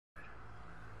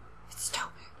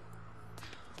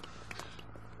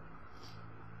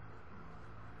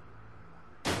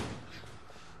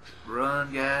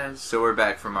on, guys? So we're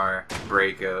back from our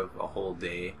break of a whole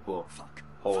day. Well,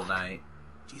 whole night.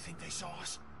 Do you think they saw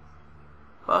us?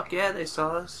 Fuck yeah, they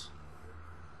saw us.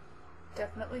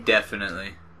 Definitely.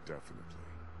 Definitely.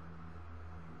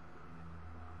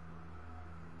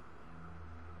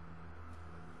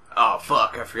 Oh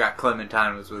fuck, I forgot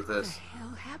Clementine was with us. What the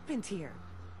hell happened here?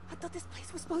 I thought this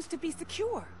place was supposed to be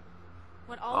secure.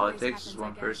 What All always it takes is happens,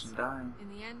 one I guess. person dying. In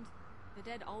the end, the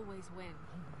dead always win.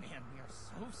 Oh man, we are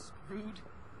so screwed.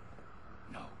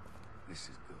 No, this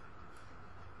is good.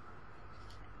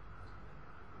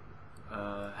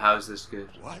 How's this good?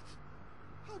 What?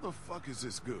 How the fuck is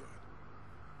this good?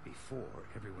 Before,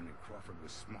 everyone in Crawford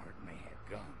was smart and they had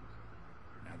guns.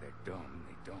 Now they're dumb and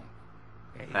they don't.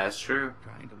 Hey, That's true.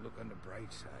 trying to look on the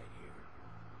bright side here.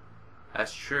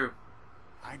 That's true.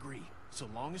 I agree. So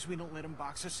long as we don't let them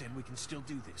box us in, we can still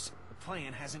do this. The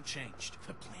plan hasn't changed.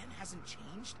 The plan hasn't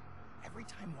changed? Every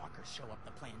time walkers show up,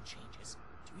 the plan changes.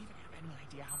 Do you even have any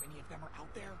idea how many of them are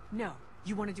out there? No.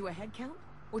 You want to do a head count?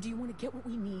 Or do you want to get what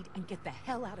we need and get the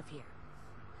hell out of here?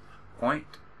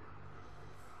 Point.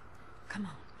 Come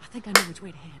on. I think I know which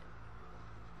way to head.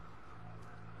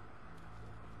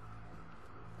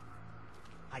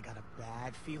 I got a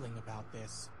bad feeling about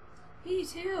this. Me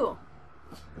too.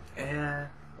 Yeah.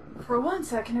 For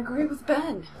once, I can agree with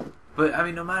Ben. But, I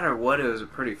mean, no matter what, it was a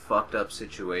pretty fucked up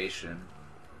situation.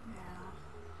 Yeah.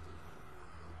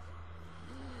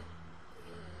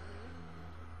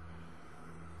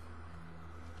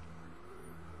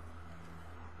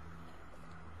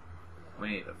 We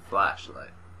need a flashlight.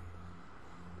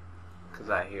 Because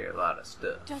I hear a lot of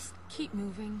stuff. Just keep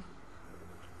moving.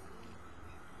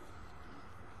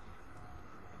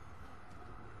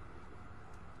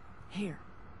 Here.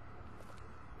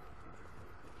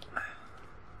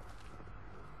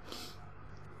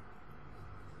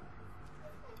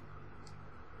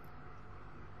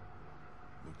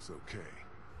 Looks okay.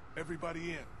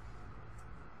 Everybody in.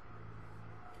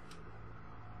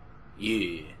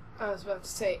 Yeah. I was about to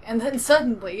say, and then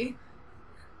suddenly...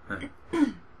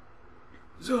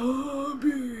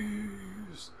 Zombies!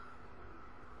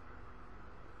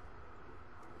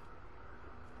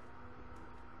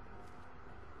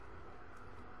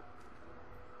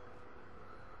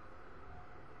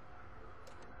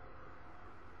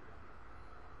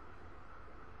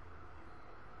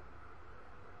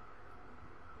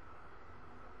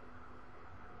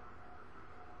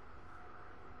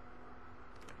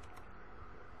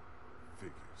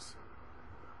 Figures.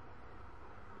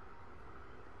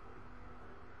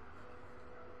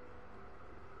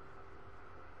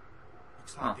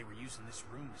 Looks like they were using this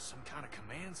room as some kind of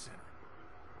command center.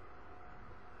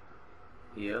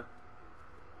 Yeah.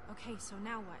 Okay, so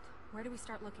now what? Where do we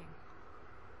start looking?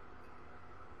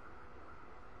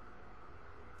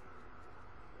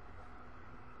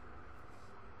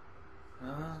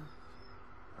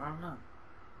 I don't know.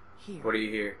 Here. What do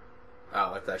you hear?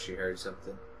 Oh, I thought she heard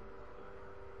something.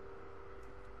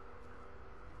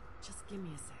 Just give me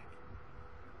a sec.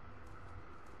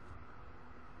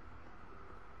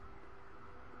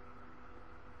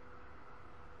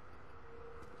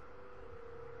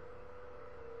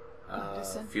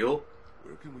 Medicine? Fuel?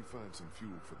 Where can we find some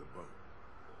fuel for the boat?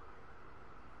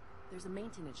 There's a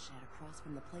maintenance shed across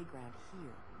from the playground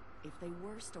here. If they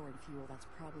were storing fuel, that's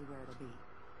probably where it'll be.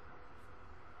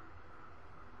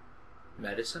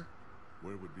 Medicine?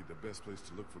 Where would be the best place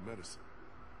to look for medicine?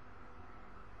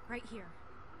 Right here.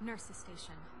 Nurse's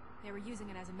station. They were using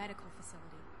it as a medical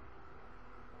facility.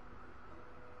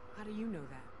 How do you know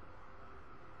that?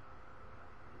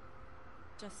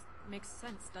 Just makes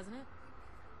sense, doesn't it?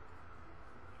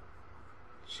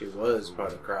 She was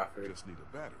part of Crawford. Just need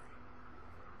a battery.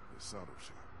 This auto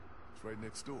shop. It's right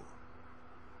next door.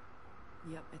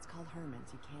 Yep, it's called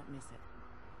Herman's. You can't miss it.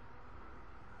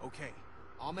 Okay,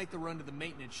 I'll make the run to the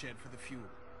maintenance shed for the fuel.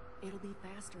 It'll be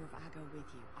faster if I go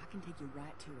with you. I can take you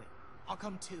right to it. I'll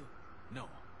come too. No,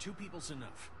 2 people's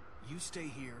enough. You stay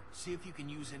here, see if you can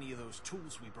use any of those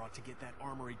tools we brought to get that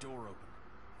armory door open.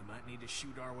 We might need to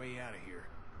shoot our way out of here.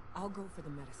 I'll go for the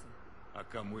medicine. I'll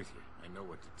come with you. I know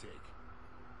what to take.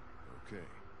 Okay.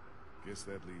 Guess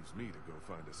that leaves me to go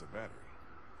find us a battery.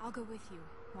 I'll go with you.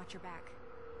 Watch your back.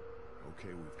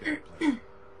 Okay, we've got a plan.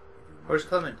 Everyone Where's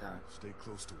Clementine? stay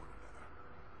close to one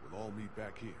another. We'll all meet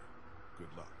back here. Good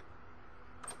luck.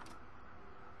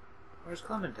 Where's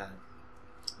Clementine?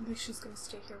 I think she's gonna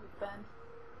stay here with Ben.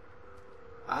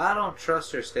 I don't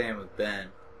trust her staying with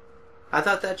Ben. I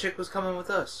thought that chick was coming with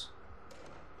us.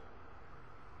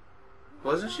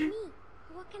 Wasn't she?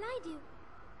 What can I do?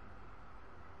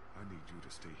 I need you to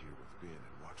stay here with Ben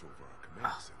and watch over our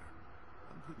command center.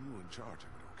 I'm putting you in charge of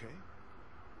it, okay?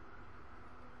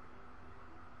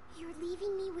 You're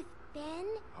leaving me with Ben?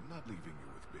 I'm not leaving you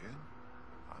with Ben.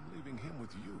 I'm leaving him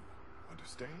with you.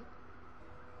 Understand?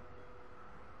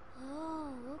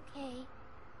 Oh, okay.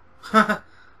 Back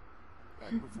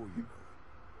before you know it.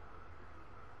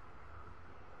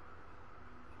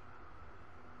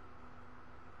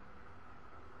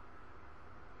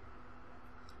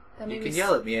 That You made can me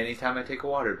yell at me anytime I take a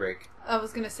water break. I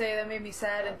was gonna say that made me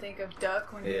sad and think of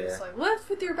Duck when he was Yeah. like, "Lift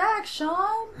with your back,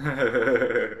 Sean."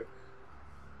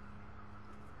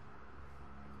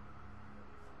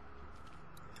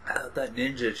 I thought that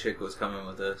ninja chick was coming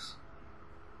with us.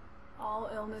 All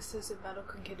illnesses and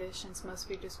medical conditions must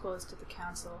be disclosed to the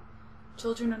council.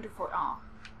 Children under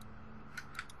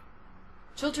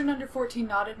 14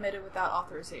 not admitted without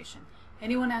authorization.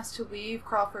 Anyone asked to leave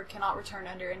Crawford cannot return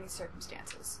under any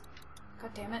circumstances.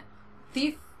 God damn it.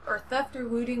 Theft or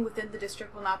looting within the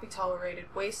district will not be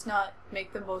tolerated. Waste not.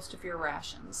 Make the most of your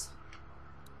rations.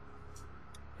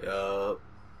 Yup.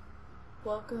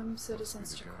 Welcome,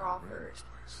 citizens, to The guy who ran Crawford. this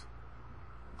place.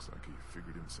 Looks like he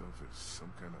figured himself as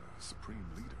some kind of supreme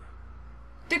leader.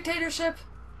 Dictatorship!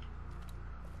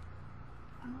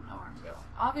 I don't know where I'm going.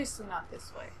 Obviously not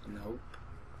this way. Nope.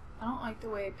 I don't like the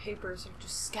way papers are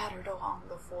just scattered along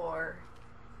the floor.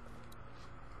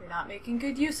 You're not making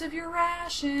good use of your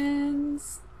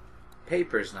rations.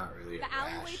 Paper's not really a The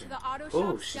alleyway ration. to the auto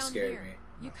Oh, shop's she down scared here. me.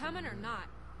 You coming or not?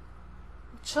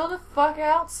 Chill the fuck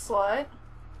out, slut.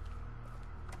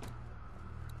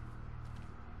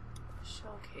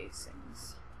 Shell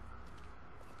casings.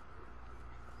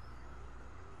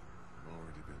 I've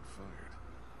already been fired.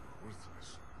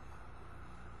 Worthless.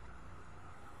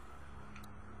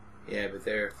 Yeah, but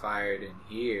they're fired in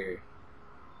here.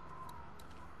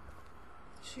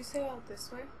 Did she say out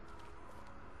this way?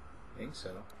 I think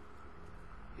so.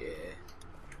 Yeah.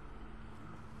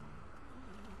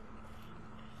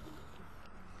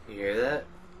 You hear that?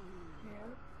 Yeah.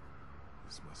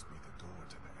 This must be the door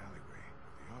to the alleyway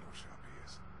where the auto shop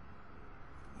is.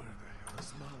 Where the hell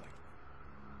is Molly?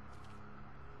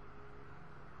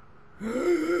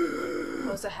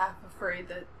 I was half afraid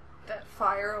that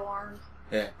fire alarm.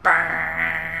 Yeah.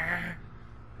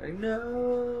 Like,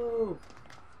 no.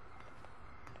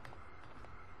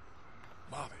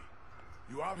 Molly,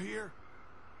 you out here?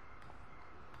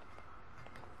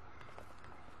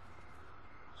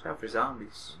 Watch out for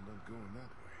zombies. I'm not going that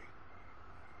way.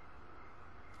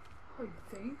 Oh, you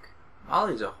think?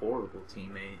 Molly's a horrible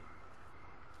teammate.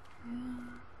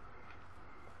 Yeah.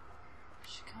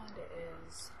 She kinda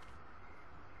is.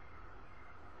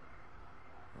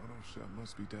 Auto shop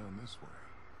must be down this way.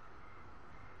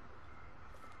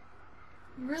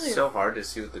 Really, It's so hard to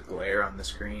see with the glare on the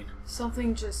screen.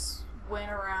 something just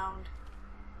went around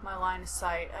my line of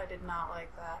sight. I did not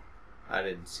like that. I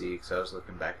didn't see because I was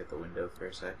looking back at the window for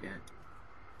a second.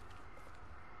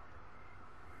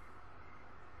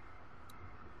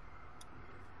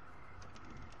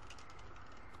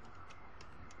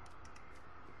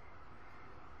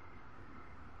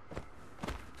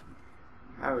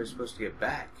 How are we supposed to get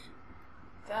back?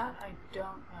 That I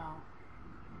don't know.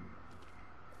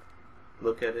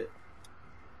 Look at it.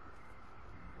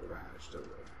 Garage door.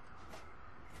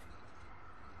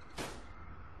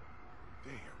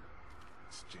 Damn,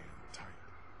 it's jammed tight.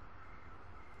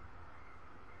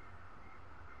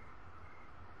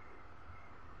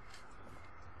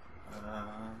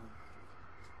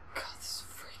 God, this is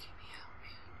freaking me out,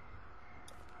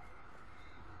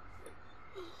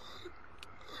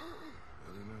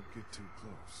 Better not get too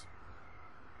close.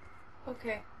 man.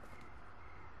 Okay.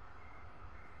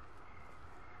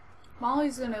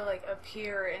 Molly's gonna, like,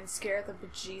 appear and scare the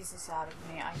bejesus out of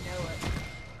me. I know it.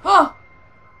 Oh!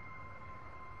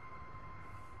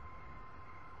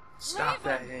 Stop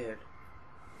that head.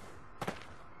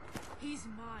 He's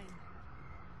mine.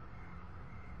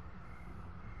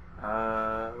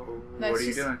 What are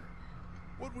you doing?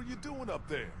 What were you doing up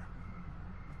there?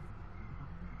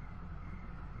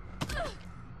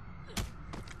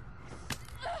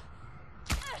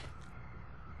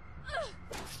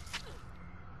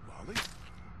 Molly?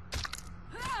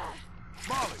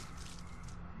 Molly!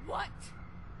 What?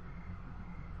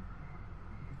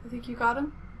 I think you got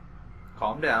him?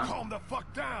 Calm down. Calm the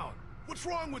fuck down! What's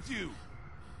wrong with you?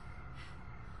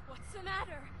 What's the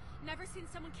matter? Never seen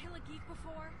someone kill a geek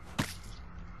before?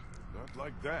 Not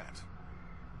like that.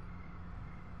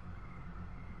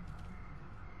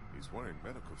 He's wearing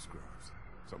medical scrubs.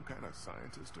 Some kind of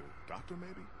scientist or doctor,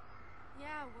 maybe?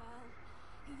 Yeah, well,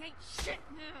 he ain't shit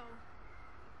now.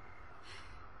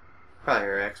 Probably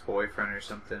her ex-boyfriend or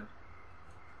something.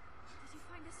 Did you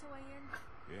find us a way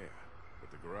in? Yeah, but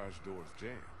the garage door's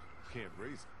jammed. Can't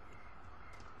raise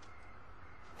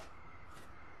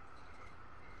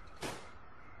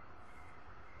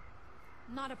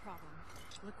Not a problem.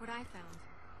 Look what I found.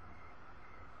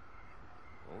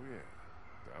 Oh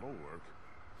yeah, that'll work.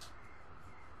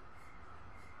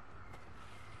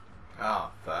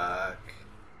 Oh, fuck.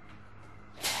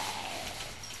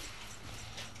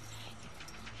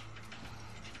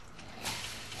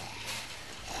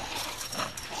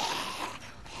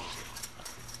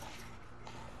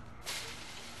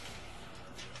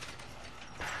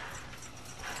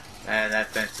 Man, that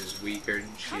fence is weaker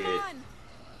than shit. Come on!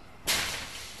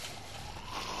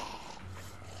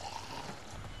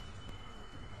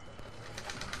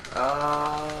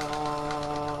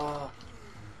 Oh.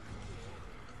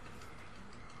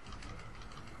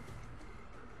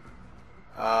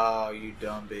 Oh, you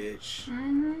dumb bitch.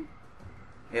 Mm-hmm.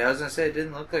 Yeah, I was gonna say, it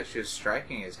didn't look like she was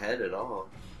striking his head at all.